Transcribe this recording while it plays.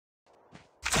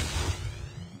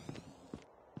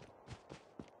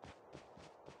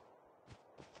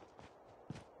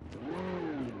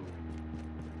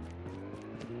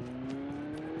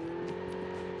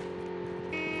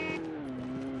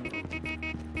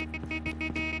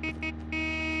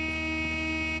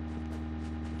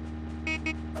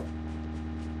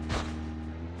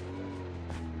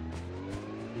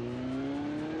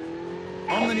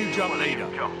the new jump leader.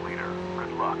 Jump leader.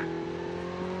 Good luck.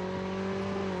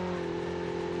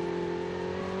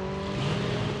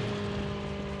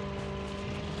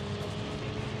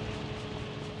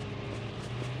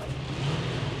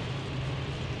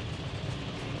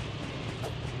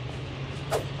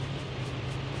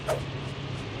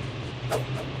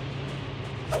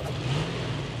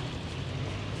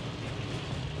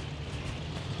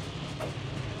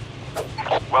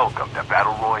 Welcome to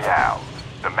Battle Royale.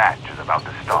 The match is about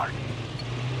to start.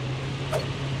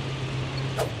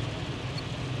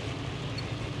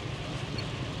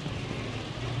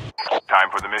 Time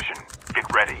for the mission. Get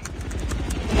ready.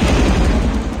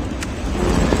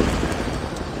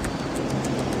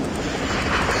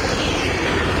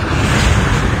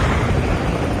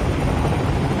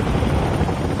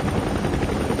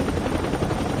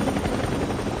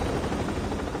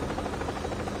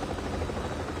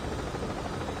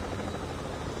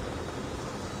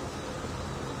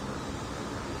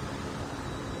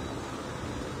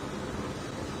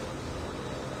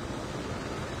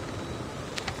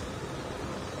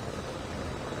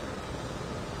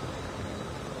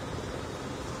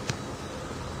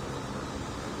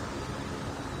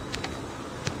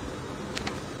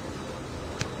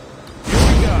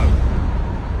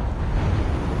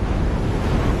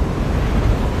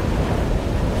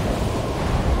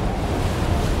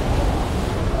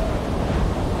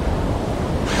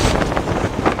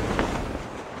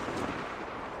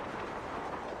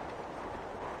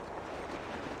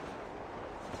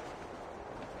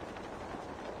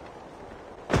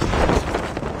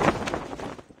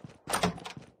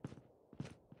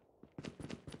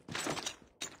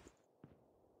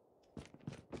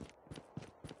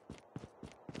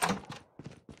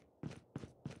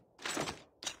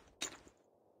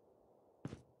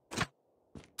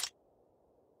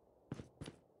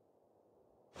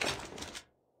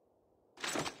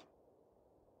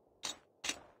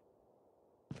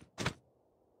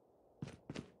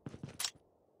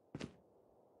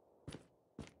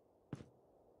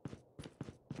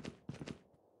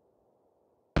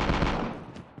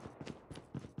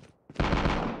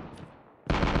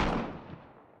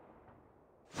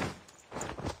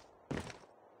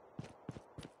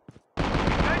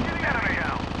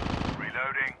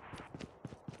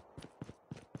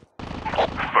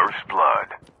 First blood.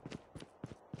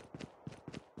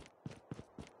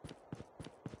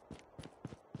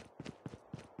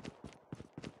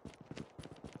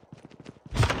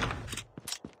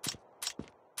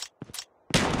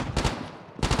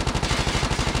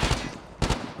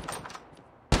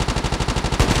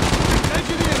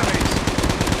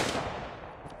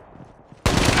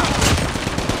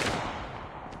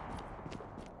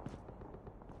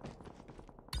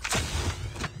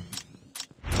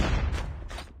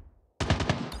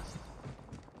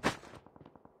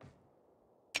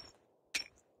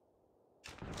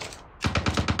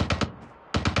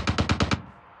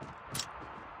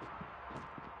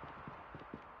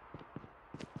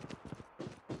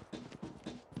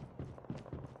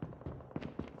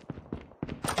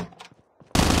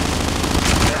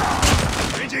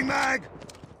 Changing mag!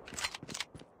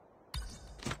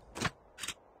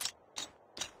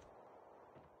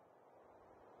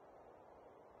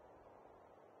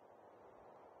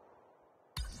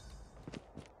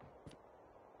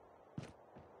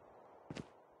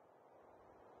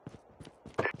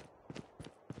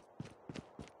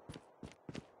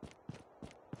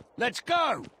 Let's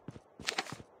go!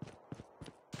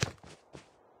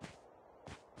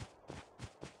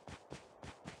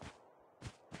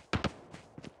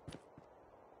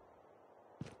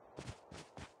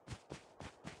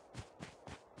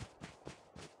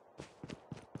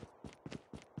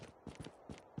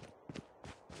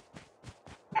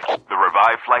 The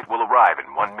revived flight will arrive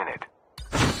in 1 minute.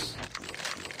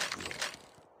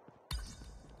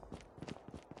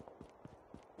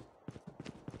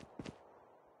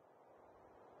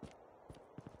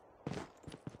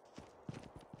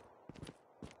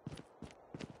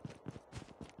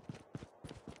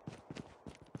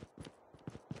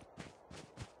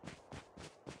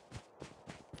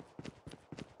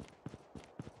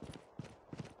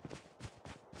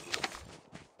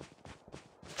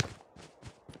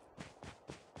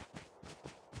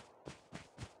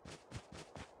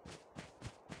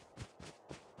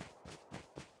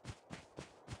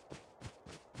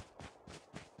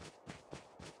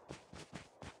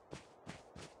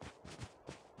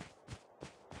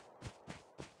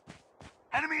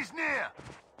 Enemies near!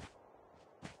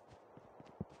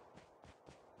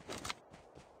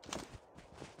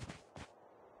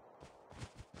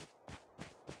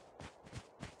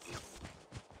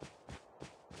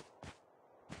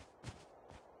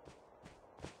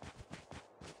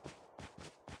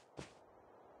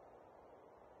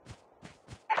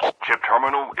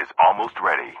 terminal is almost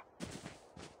ready.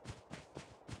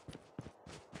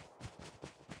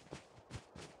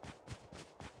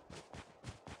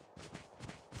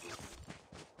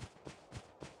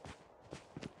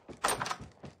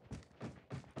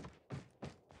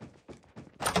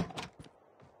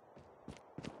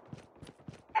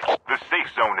 The safe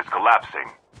zone is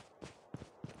collapsing.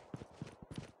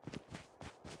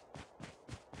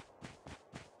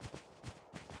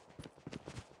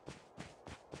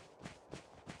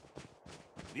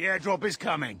 The airdrop is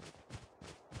coming.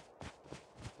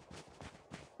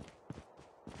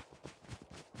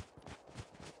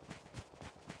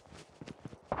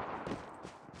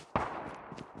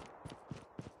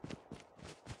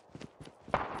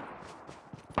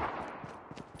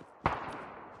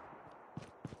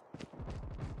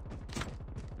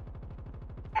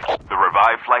 The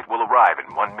revived flight will arrive in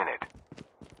 1 minute.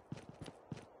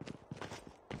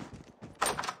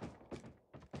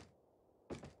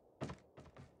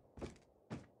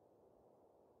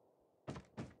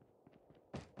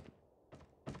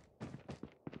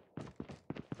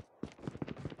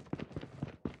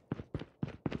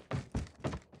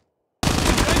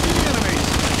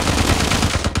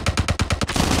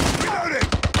 Reloading!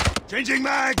 Changing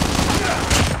mag!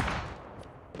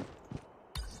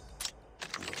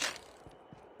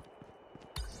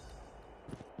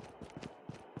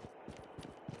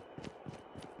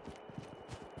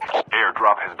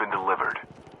 Airdrop has been delivered.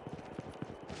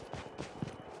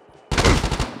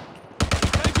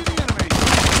 Taking the enemy!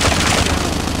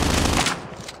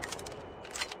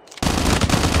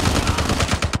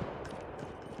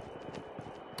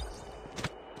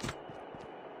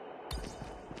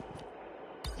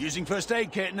 Using first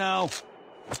aid kit now.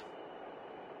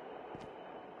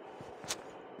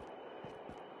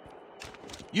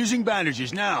 Using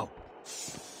bandages now.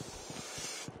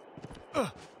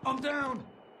 I'm down.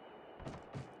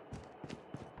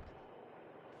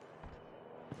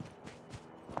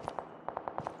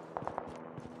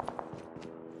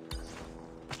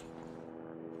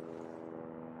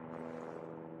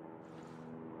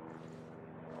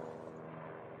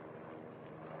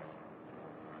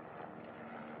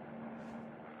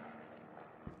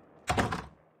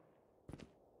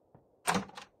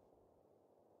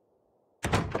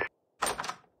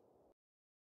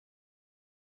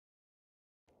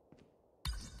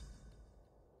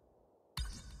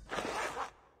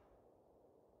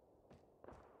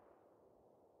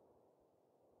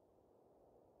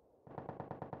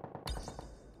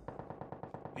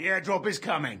 The airdrop is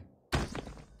coming. The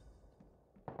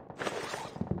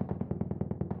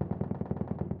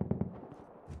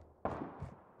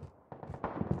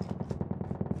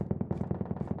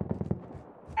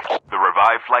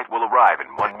revived flight will arrive in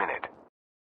 1 minute.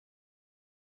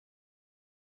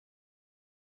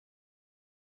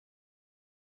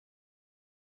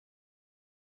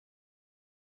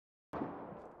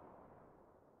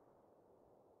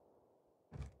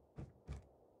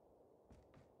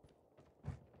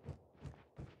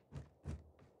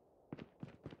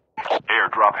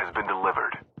 Airdrop has been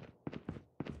delivered.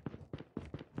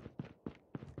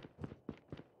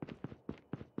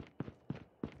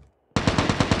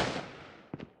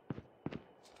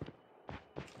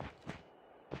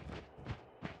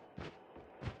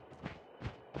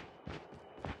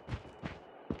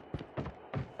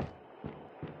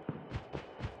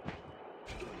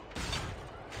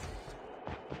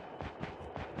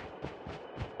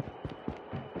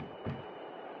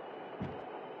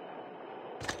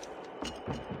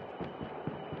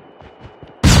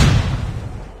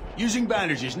 Using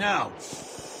bandages now.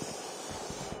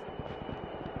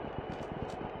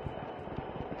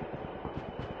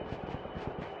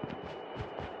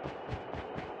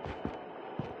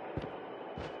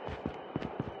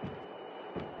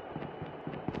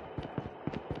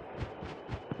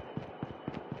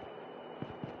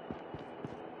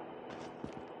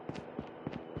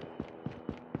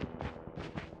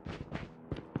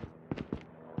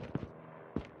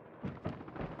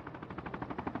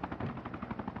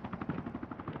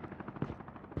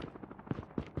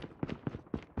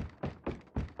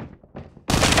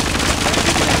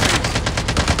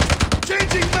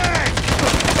 Changing mag!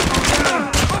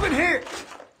 I've been hit!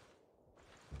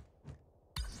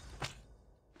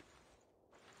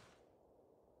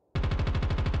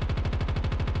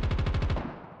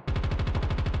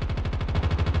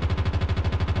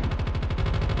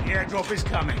 The airdrop is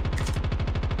coming.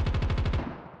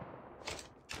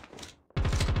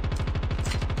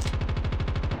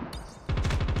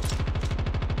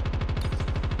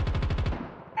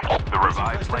 The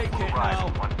revived flight will arrive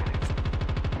in 1 minute.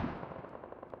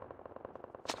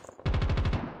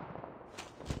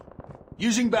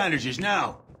 Using bandages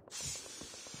now.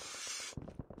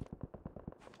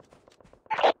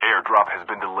 Airdrop has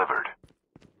been delivered.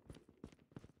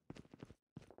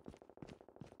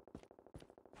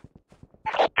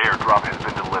 Airdrop has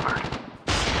been delivered.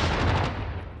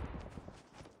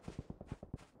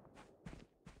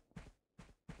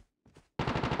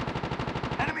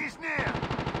 Enemies near!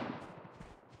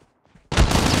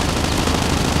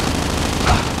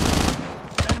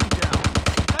 Enemy down.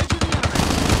 Engage the enemy.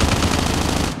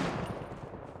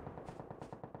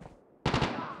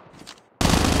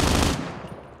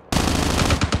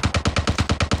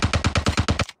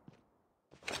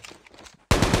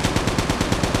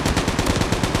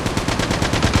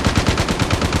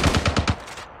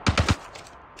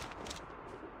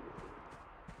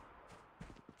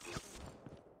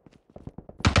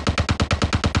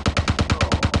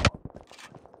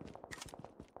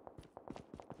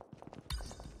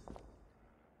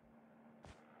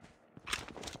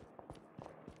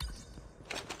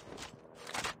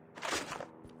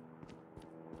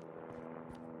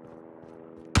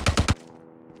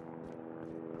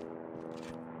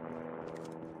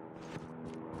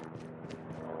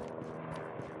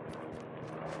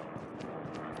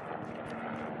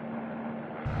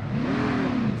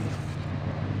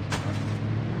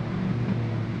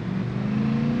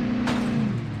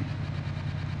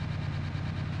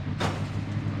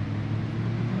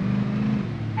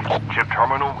 Chip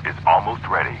terminal is almost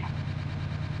ready.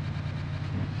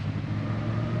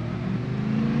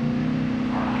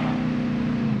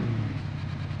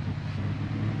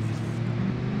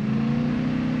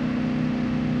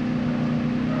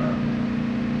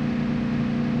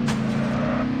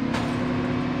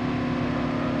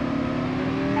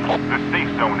 The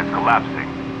safe zone is collapsing.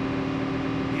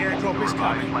 The airdrop is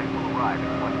coming. Flight will arrive in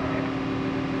 1 minute.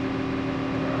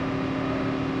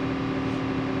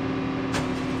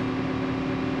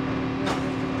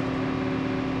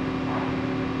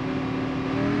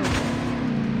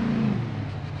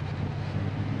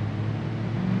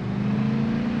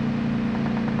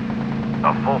 A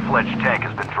full-fledged tank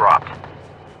has been dropped.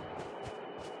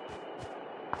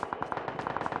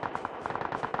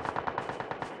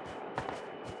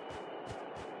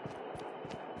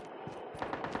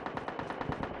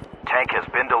 Tank has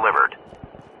been delivered.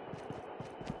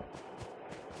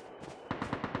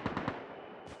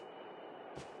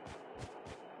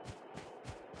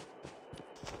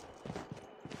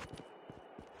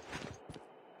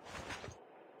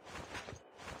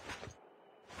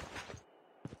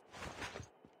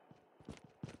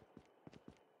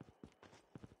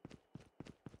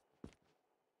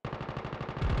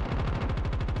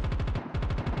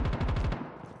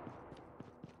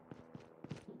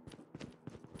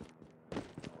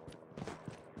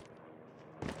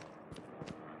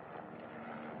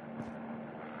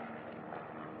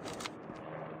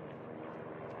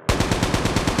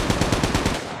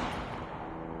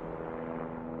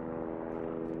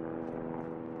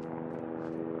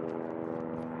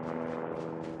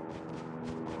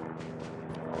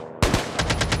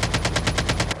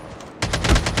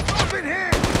 In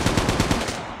here!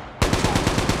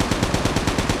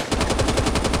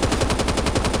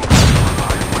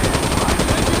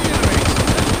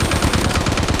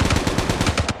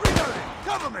 Reloading!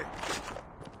 Cover me!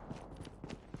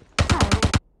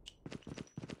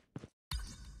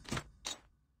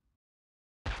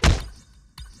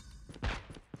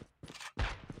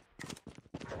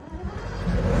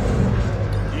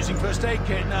 Using first aid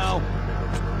kit now.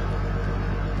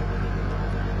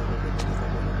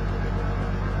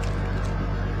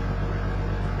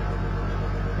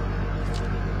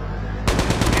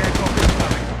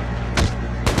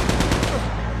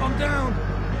 Down.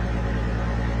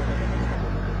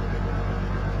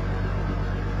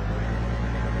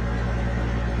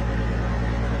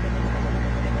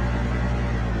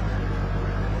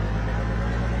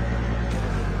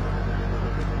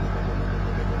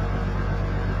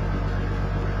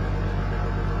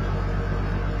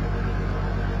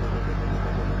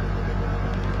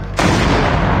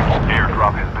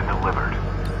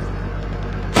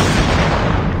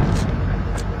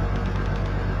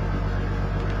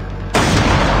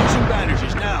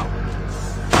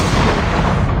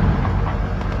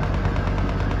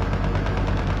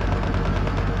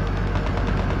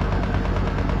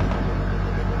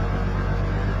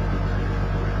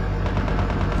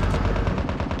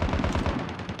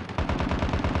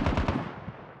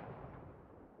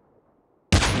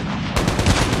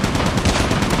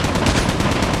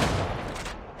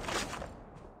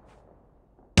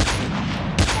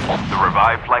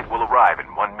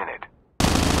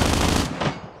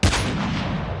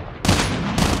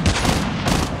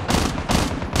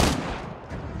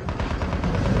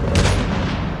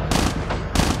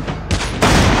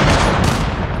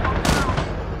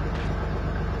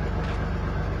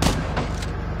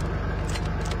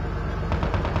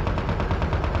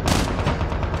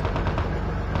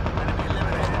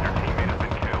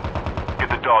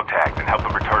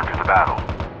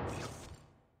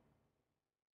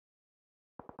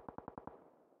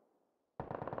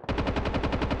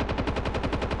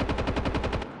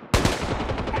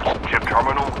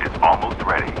 flight is almost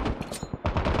ready.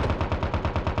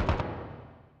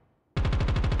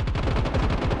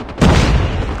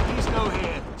 Please go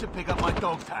here to pick up my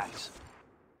dog tags.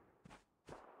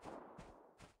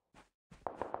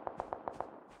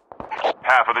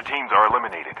 Half of the teams are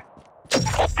eliminated.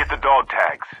 Get the dog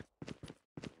tags.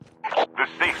 The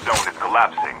safe zone is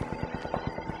collapsing.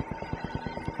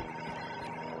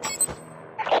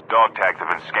 Dog tags have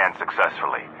been scanned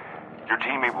successfully. Your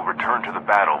teammate will return to the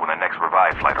battle when the next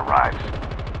revive flight arrives.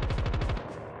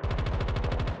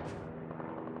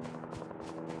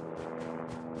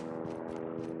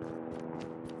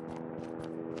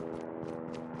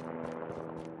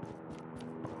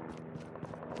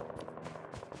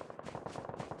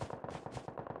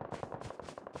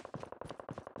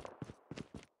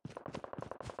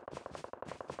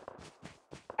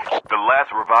 The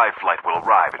last revive flight will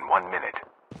arrive in 1 minute.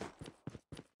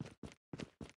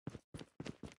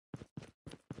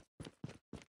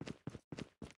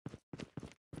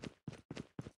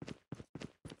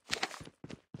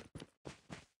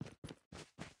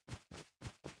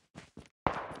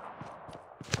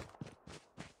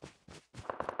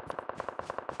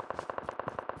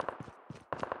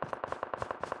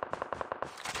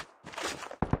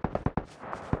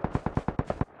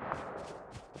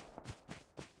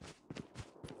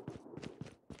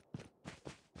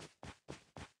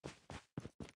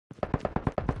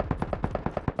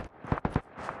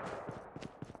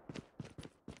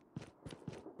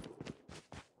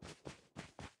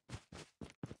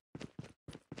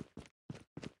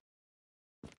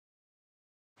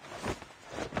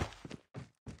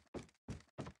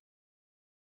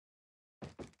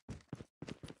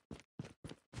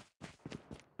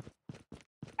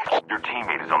 Your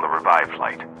teammate is on the revive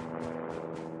flight.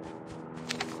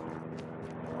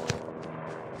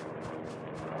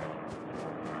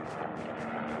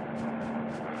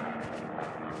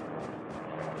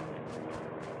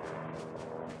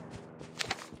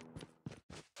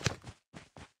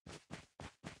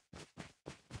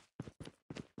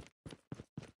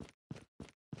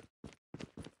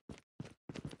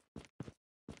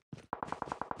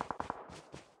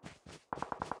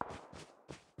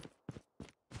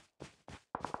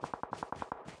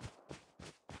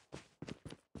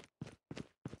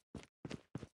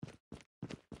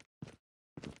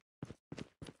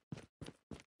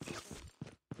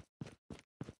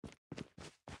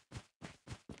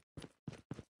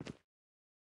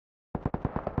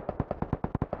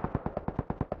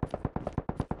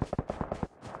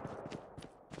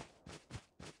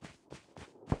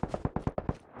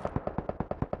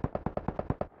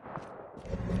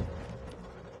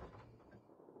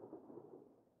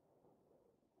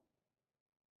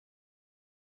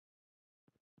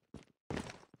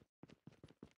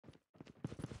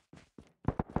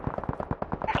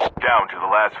 Down to the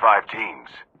last 5 teams.